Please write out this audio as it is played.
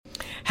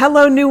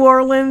Hello, New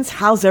Orleans.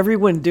 How's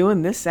everyone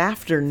doing this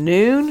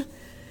afternoon?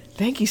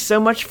 Thank you so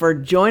much for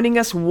joining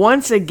us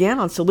once again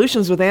on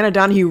Solutions with Anna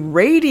Donahue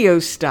radio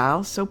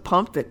style. So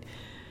pumped that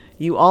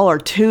you all are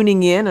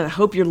tuning in, and I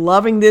hope you're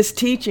loving this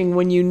teaching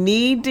when you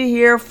need to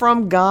hear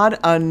from God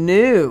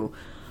anew.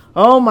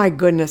 Oh my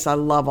goodness, I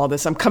love all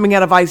this. I'm coming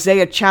out of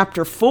Isaiah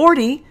chapter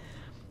 40,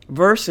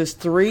 verses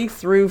 3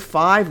 through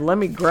 5. Let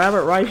me grab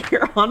it right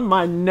here on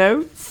my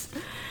notes.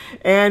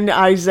 And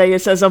Isaiah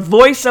says, a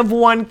voice of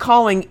one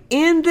calling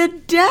in the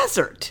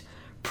desert,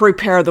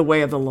 prepare the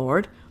way of the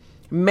Lord.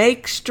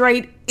 Make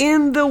straight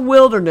in the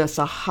wilderness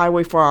a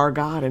highway for our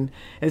God. And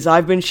as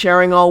I've been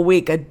sharing all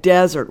week, a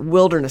desert,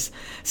 wilderness.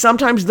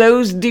 Sometimes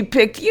those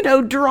depict,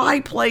 dry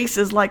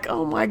places like,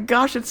 oh my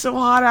gosh, it's so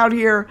hot out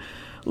here.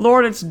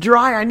 Lord, it's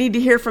dry. I need to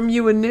hear from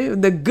you anew.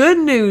 The good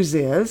news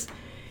is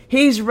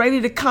he's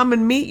ready to come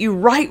and meet you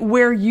right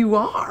where you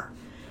are.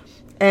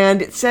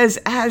 And it says,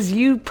 as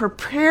you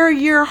prepare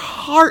your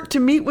heart to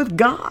meet with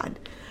God.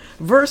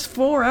 Verse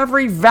 4,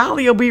 every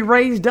valley will be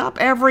raised up,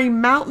 every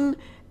mountain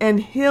and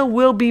hill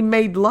will be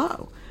made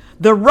low.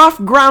 The rough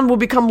ground will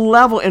become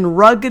level, and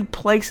rugged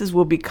places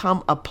will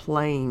become a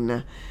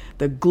plain.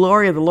 The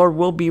glory of the Lord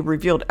will be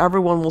revealed.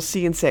 Everyone will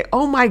see and say,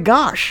 oh my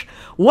gosh,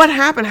 what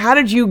happened? How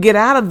did you get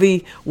out of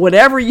the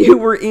whatever you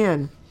were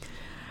in?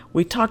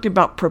 We talked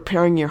about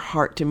preparing your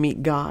heart to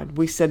meet God.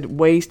 We said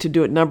ways to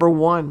do it. Number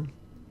 1,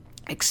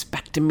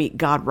 expect to meet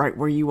God right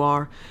where you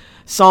are.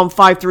 Psalm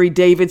 5:3,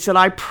 David said,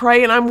 I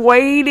pray and I'm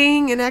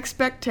waiting in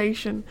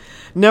expectation.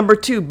 Number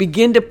 2,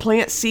 begin to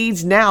plant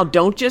seeds now.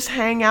 Don't just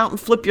hang out and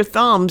flip your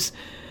thumbs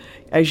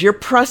as you're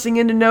pressing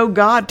in to know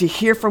God, to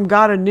hear from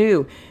God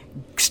anew.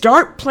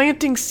 Start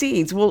planting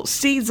seeds. Well,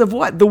 seeds of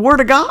what? The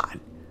Word of God.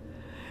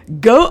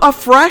 Go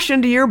afresh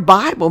into your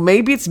Bible.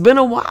 Maybe it's been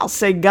a while.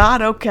 Say,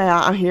 God,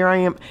 okay, here I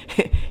am.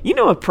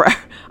 A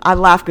prayer. I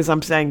laugh because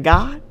I'm saying,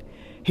 God,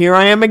 here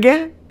I am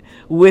again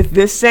with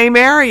this same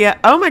area.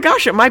 Oh my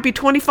gosh, it might be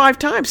 25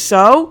 times.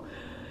 So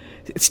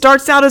it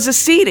starts out as a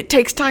seed. It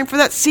takes time for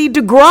that seed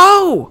to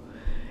grow.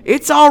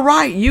 It's all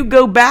right. You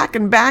go back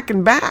and back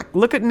and back.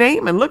 Look at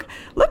Naaman. Look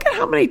at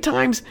how many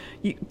times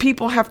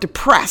people have to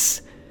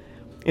press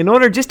in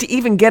order just to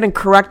even get in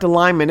correct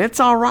alignment.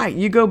 It's all right.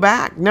 You go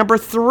back. Number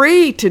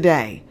 3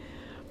 today,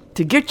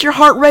 to get your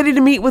heart ready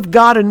to meet with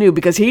God anew,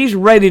 because he's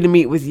ready to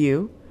meet with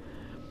you.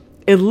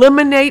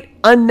 Eliminate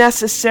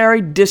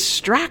unnecessary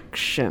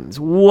distractions.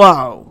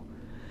 Whoa.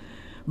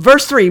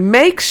 Verse 3,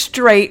 make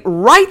straight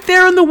right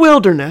there in the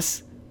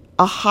wilderness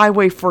a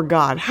highway for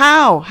God.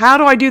 How? How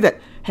do I do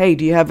that? Hey,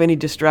 do you have any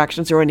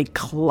distractions or any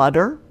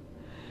clutter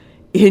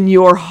in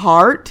your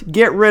heart?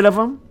 Get rid of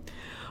them.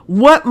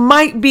 What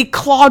might be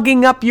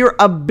clogging up your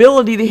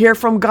ability to hear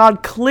from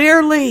God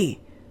clearly?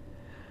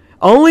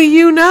 Only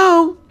you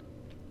know.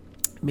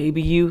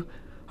 Maybe you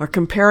are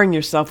comparing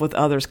yourself with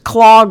others,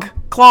 clogging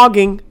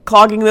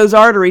those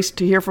arteries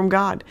to hear from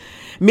God.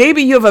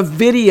 Maybe you have a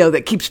video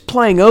that keeps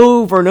playing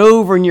over and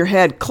over in your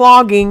head,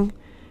 clogging.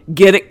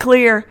 Get it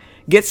clear.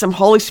 Get some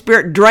Holy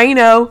Spirit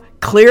Drano,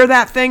 clear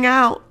that thing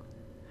out.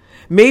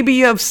 Maybe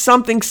you have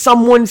something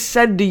someone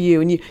said to you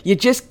and you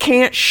just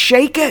can't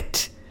shake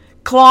it.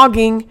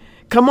 Clogging.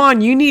 Come on,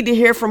 you need to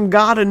hear from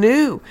God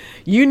anew.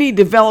 You need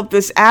to develop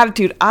this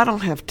attitude. I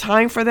don't have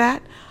time for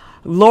that.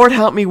 Lord,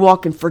 help me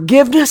walk in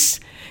forgiveness.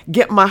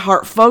 Get my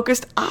heart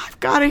focused. I've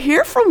got to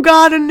hear from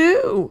God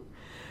anew.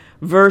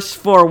 Verse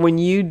 4, when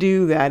you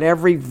do that,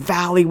 every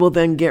valley will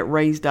then get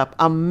raised up.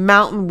 A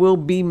mountain will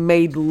be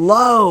made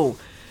low.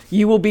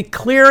 You will be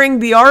clearing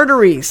the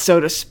arteries, so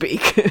to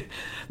speak,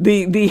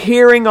 the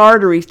hearing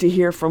arteries to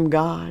hear from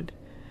God.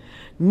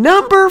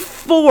 Number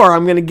 4,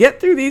 I'm going to get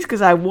through these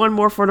because I have one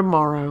more for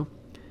tomorrow.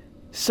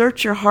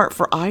 Search your heart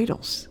for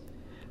idols.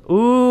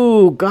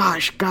 Ooh,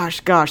 gosh.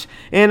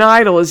 An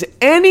idol is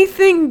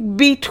anything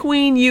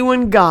between you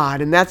and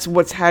God, and that's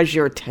what has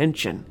your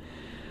attention.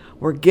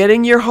 We're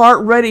getting your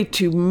heart ready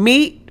to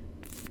meet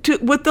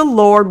with the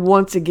Lord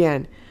once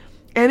again.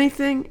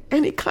 Anything,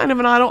 any kind of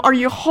an idol? Are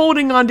you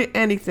holding on to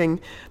anything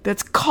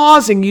that's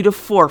causing you to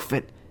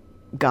forfeit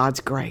God's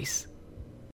grace?